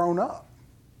he had grown up.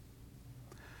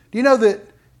 Do you know that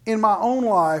in my own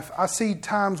life, I see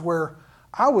times where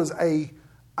I was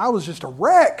just a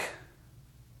wreck,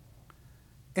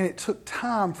 and it took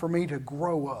time for me to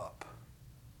grow up.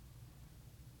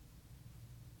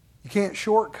 You can't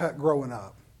shortcut growing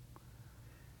up.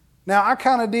 Now, I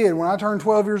kind of did. When I turned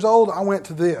 12 years old, I went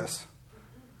to this.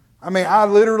 I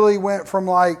literally went from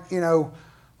like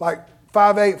 5'8",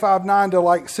 5'9" to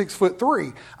like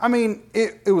 6'3".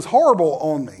 It was horrible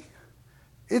on me.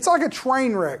 It's like a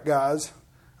train wreck, guys.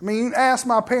 You can ask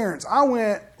my parents. I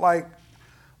went like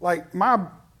my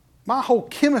whole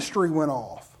chemistry went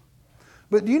off.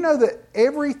 But do you know that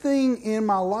everything in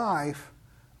my life,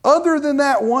 other than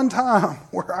that one time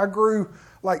where I grew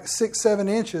like 6-7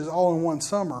 inches all in one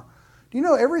summer, do you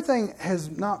know everything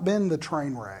has not been the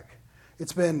train wreck?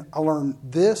 It's been, I learned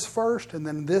this first, and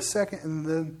then this second, and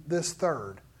then this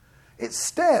third. It's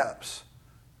steps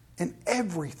in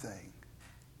everything.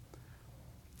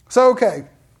 So, okay,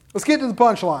 let's get to the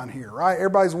punchline here, right?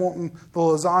 Everybody's wanting the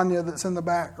lasagna that's in the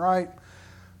back, right?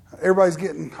 Everybody's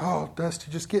getting, Dusty,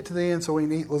 just get to the end so we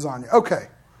can eat lasagna. Okay,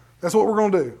 that's what we're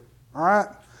going to do, all right?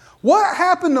 What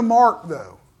happened to Mark,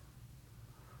 though?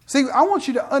 See, I want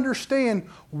you to understand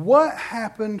what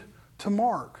happened to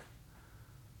Mark.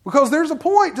 Because there's a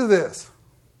point to this,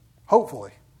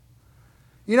 hopefully.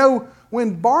 You know,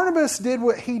 when Barnabas did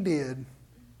what he did,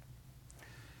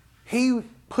 he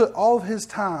put all of his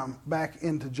time back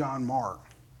into John Mark.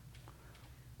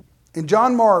 And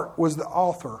John Mark was the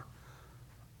author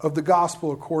of the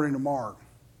Gospel according to Mark.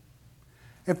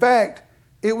 In fact,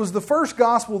 it was the first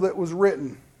gospel that was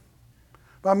written.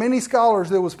 By many scholars,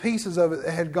 there was pieces of it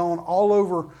that had gone all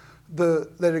over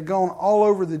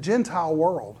the Gentile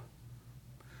world.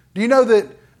 Do you know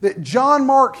that John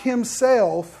Mark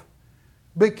himself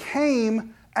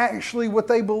became actually what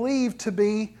they believed to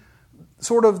be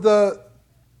what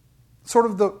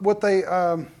they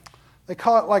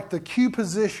call it like the Q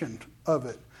position of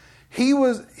it.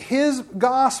 His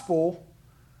gospel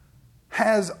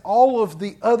has all of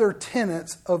the other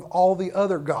tenets of all the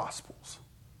other gospels.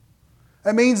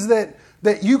 That means that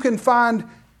you can find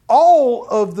all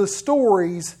of the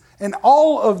stories and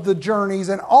all of the journeys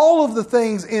and all of the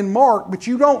things in Mark, but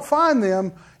you don't find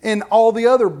them in all the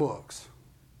other books.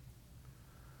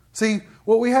 See,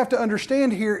 what we have to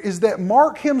understand here is that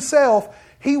Mark himself,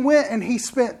 he went and he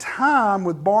spent time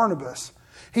with Barnabas.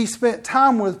 He spent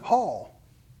time with Paul.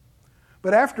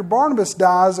 But after Barnabas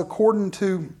dies, according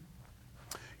to,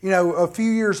 a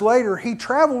few years later, he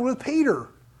traveled with Peter.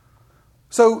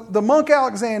 So the monk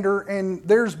Alexander, and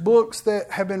there's books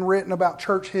that have been written about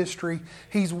church history.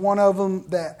 He's one of them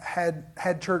that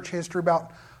had church history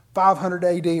about 500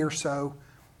 AD or so.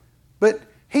 But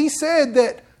he said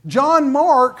that John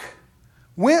Mark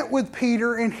went with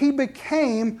Peter and he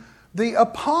became the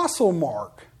Apostle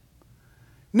Mark.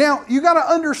 Now, you got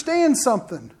to understand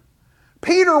something.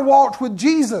 Peter walked with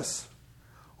Jesus.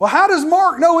 Well, how does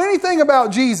Mark know anything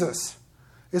about Jesus?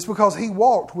 It's because he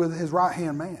walked with his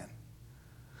right-hand man.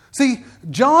 See,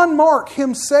 John Mark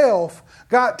himself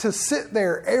got to sit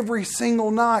there every single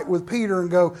night with Peter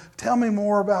and go, tell me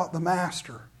more about the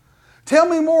Master. Tell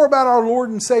me more about our Lord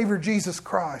and Savior Jesus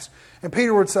Christ. And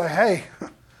Peter would say, hey,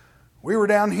 we were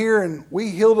down here and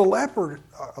we healed a leper.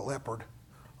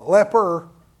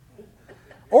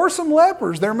 Or some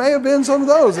lepers. There may have been some of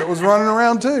those that was running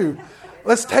around too.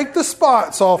 Let's take the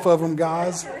spots off of them,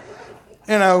 guys.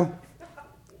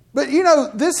 But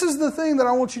this is the thing that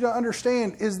I want you to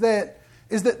understand is that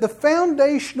the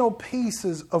foundational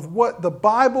pieces of what the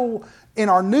Bible in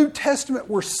our New Testament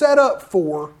were set up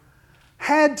for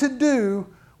had to do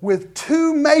with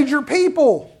two major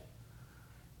people.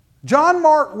 John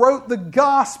Mark wrote the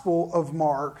Gospel of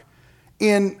Mark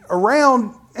in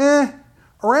around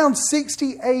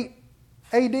 68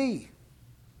 AD.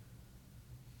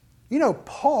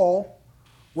 Paul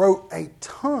wrote a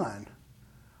ton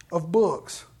of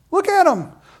books Look at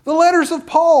them. The letters of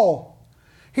Paul.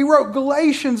 He wrote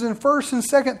Galatians and 1st and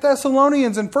 2nd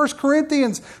Thessalonians and 1st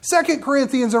Corinthians, 2nd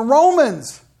Corinthians and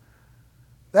Romans.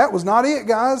 That was not it,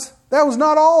 guys. That was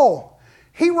not all.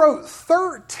 He wrote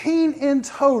 13 in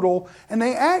total, and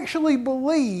they actually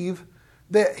believe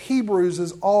that Hebrews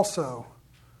is also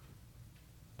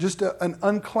just an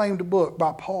unclaimed book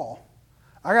by Paul.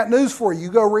 I got news for you.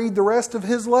 You go read the rest of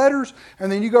his letters,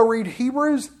 and then you go read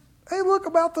Hebrews. They look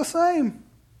about the same.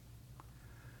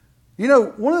 You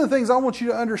know, one of the things I want you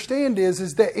to understand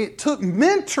is that it took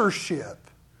mentorship.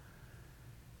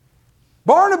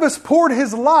 Barnabas poured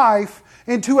his life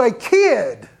into a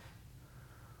kid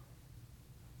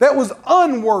that was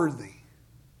unworthy.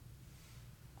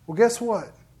 Well, guess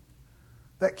what?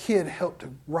 That kid helped to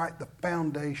write the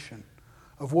foundation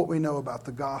of what we know about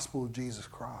the gospel of Jesus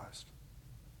Christ.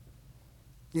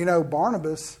 You know,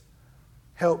 Barnabas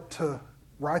helped to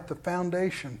write the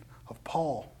foundation of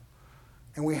Paul.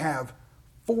 And we have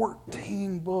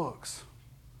 14 books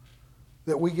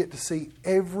that we get to see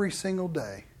every single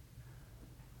day.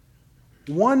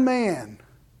 One man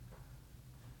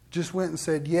just went and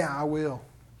said, yeah, I will.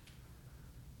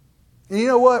 And you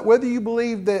know what? Whether you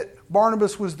believe that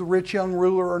Barnabas was the rich young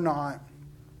ruler or not,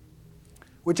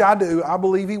 which I do, I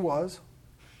believe he was,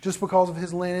 just because of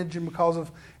his lineage and because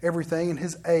of everything and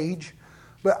his age.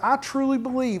 But I truly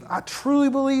believe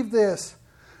this,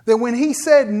 that when he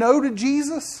said no to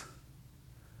Jesus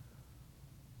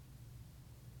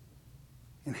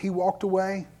and he walked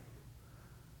away,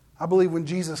 I believe when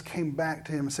Jesus came back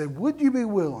to him and said, would you be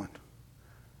willing?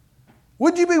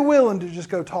 Would you be willing to just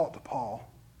go talk to Paul?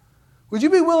 Would you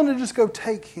be willing to just go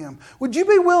take him? Would you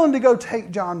be willing to go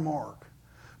take John Mark?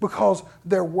 Because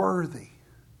they're worthy.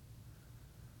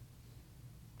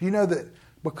 Do you know that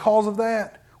because of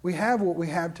that, we have what we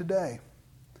have today?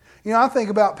 You know, I think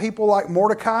about people like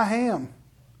Mordecai Ham.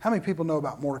 How many people know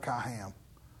about Mordecai Ham?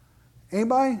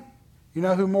 Anybody? You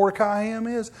know who Mordecai Ham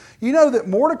is? You know that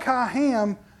Mordecai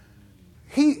Ham,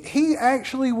 he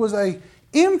actually was a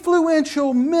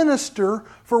influential minister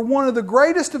for one of the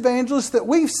greatest evangelists that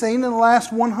we've seen in the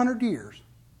last 100 years.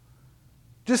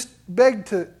 Just beg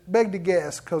to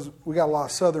guess, because we got a lot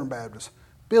of Southern Baptists.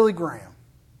 Billy Graham.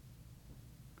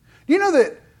 You know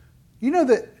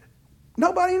that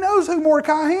nobody knows who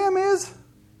Mordecai Ham is.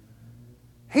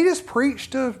 He just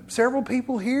preached to several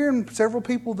people here and several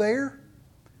people there.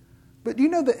 But you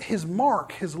know that his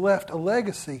mark has left a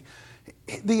legacy.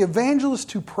 The evangelist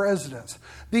to presidents,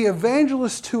 the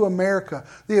evangelist to America,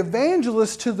 the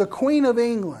evangelist to the Queen of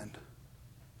England.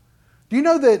 Do you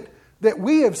know that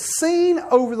we have seen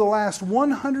over the last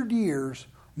 100 years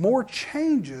more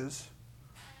changes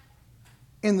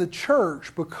in the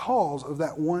church because of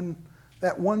that one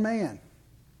man?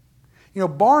 You know,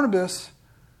 Barnabas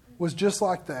was just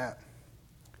like that.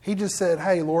 He just said,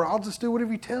 hey, Lord, I'll just do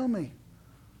whatever you tell me.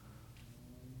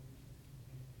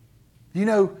 You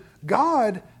know,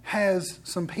 God has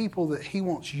some people that He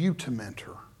wants you to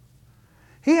mentor.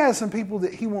 He has some people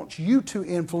that He wants you to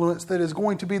influence that is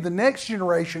going to be the next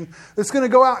generation that's going to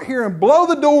go out here and blow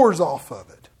the doors off of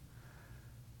it.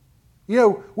 You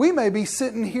know, we may be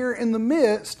sitting here in the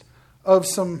midst of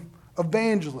some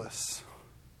evangelists.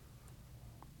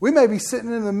 We may be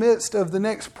sitting in the midst of the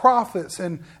next prophets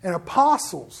and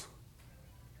apostles.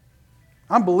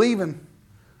 I'm believing.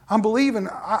 I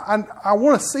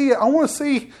want to see it. I want to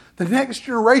see the next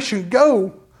generation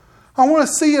go. I want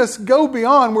to see us go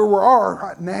beyond where we are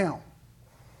right now.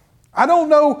 I don't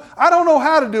know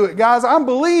how to do it, guys. I'm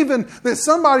believing that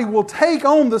somebody will take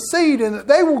on the seed and that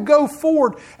they will go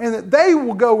forward and that they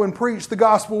will go and preach the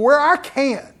gospel where I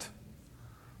can't.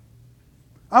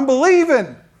 I'm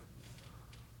believing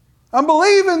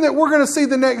that we're going to see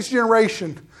the next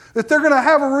generation, that they're going to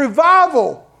have a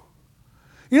revival.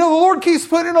 You know, the Lord keeps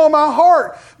putting it on my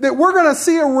heart that we're going to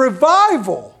see a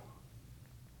revival.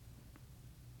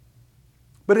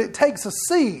 But it takes a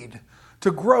seed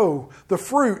to grow the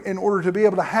fruit in order to be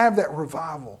able to have that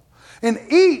revival. And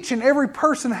each and every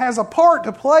person has a part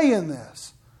to play in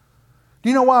this. Do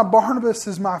you know why Barnabas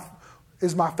is my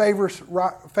favorite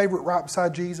right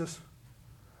beside Jesus?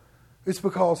 It's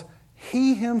because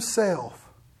he himself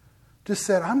just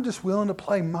said, I'm just willing to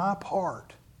play my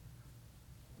part.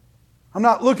 I'm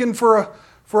not looking for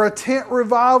a tent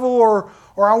revival or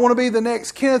I want to be the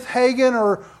next Kenneth Hagin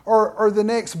or the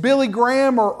next Billy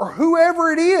Graham or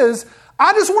whoever it is.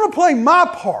 I just want to play my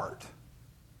part.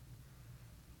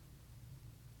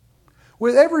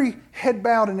 With every head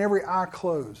bowed and every eye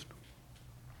closed.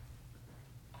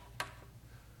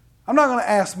 I'm not going to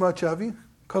ask much of you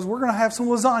because we're going to have some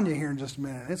lasagna here in just a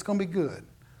minute. It's going to be good.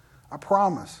 I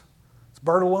promise. It's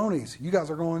Bertoloni's. You guys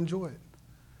are going to enjoy it.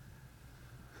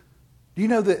 Do you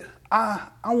know that I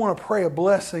want to pray a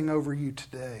blessing over you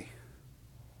today?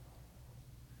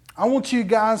 I want you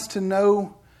guys to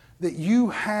know that you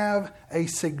have a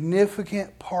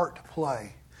significant part to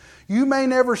play. You may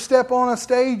never step on a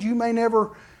stage. You may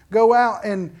never go out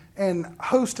and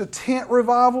host a tent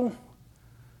revival.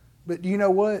 But you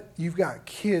know what? You've got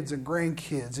kids and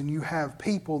grandkids, and you have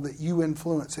people that you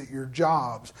influence at your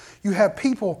jobs. You have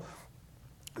people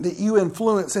that you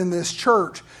influence in this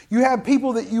church. You have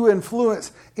people that you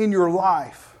influence in your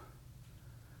life.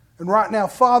 And right now,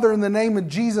 Father, in the name of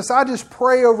Jesus, I just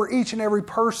pray over each and every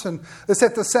person that's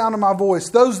at the sound of my voice.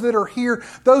 Those that are here,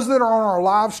 those that are on our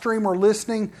live stream or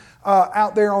listening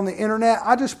out there on the internet.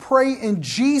 I just pray in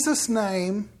Jesus'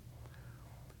 name,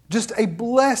 just a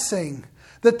blessing,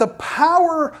 that the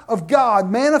power of God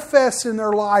manifests in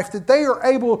their life, that they are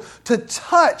able to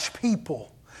touch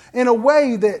people in a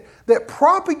way that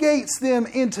propagates them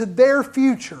into their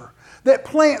future, that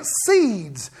plants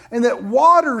seeds and that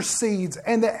waters seeds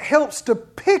and that helps to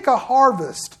pick a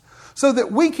harvest so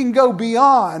that we can go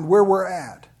beyond where we're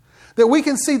at. That we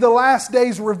can see the last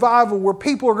days revival where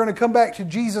people are going to come back to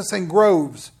Jesus in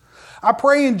groves. I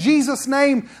pray in Jesus'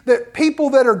 name that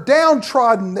people that are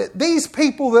downtrodden, that these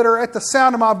people that are at the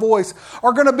sound of my voice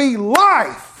are going to be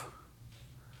life.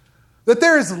 That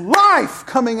there is life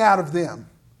coming out of them.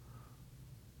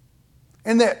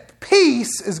 And that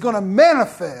peace is going to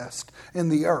manifest in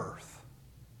the earth.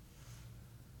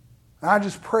 And I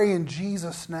just pray in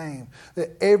Jesus' name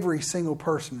that every single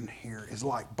person in here is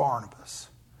like Barnabas.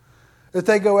 That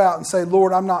they go out and say,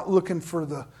 Lord, I'm not looking for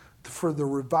the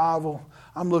revival.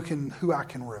 I'm looking who I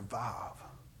can revive.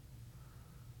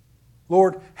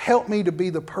 Lord, help me to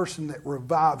be the person that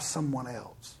revives someone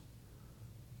else.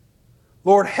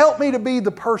 Lord, help me to be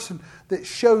the person that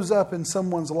shows up in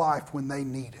someone's life when they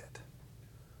need it.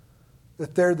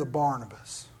 That they're the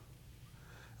Barnabas.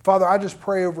 Father, I just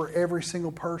pray over every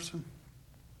single person.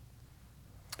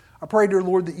 I pray, dear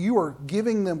Lord, that you are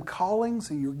giving them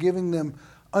callings and you're giving them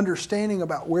understanding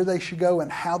about where they should go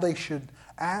and how they should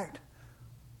act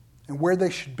and where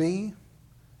they should be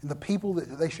and the people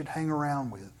that they should hang around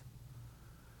with.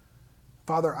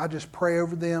 Father, I just pray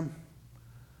over them.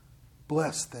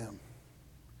 Bless them.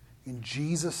 In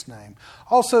Jesus' name.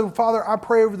 Also, Father, I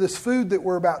pray over this food that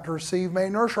we're about to receive. May it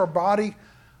nourish our body.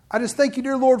 I just thank you,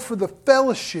 dear Lord, for the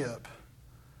fellowship.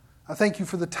 I thank you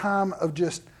for the time of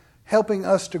just helping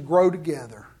us to grow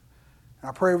together. And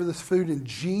I pray over this food. In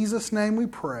Jesus' name we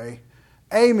pray.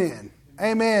 Amen.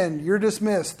 Amen. You're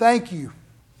dismissed. Thank you.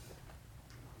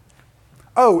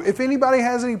 Oh, if anybody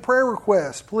has any prayer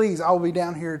requests, please, I'll be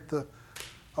down here at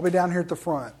the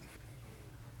front.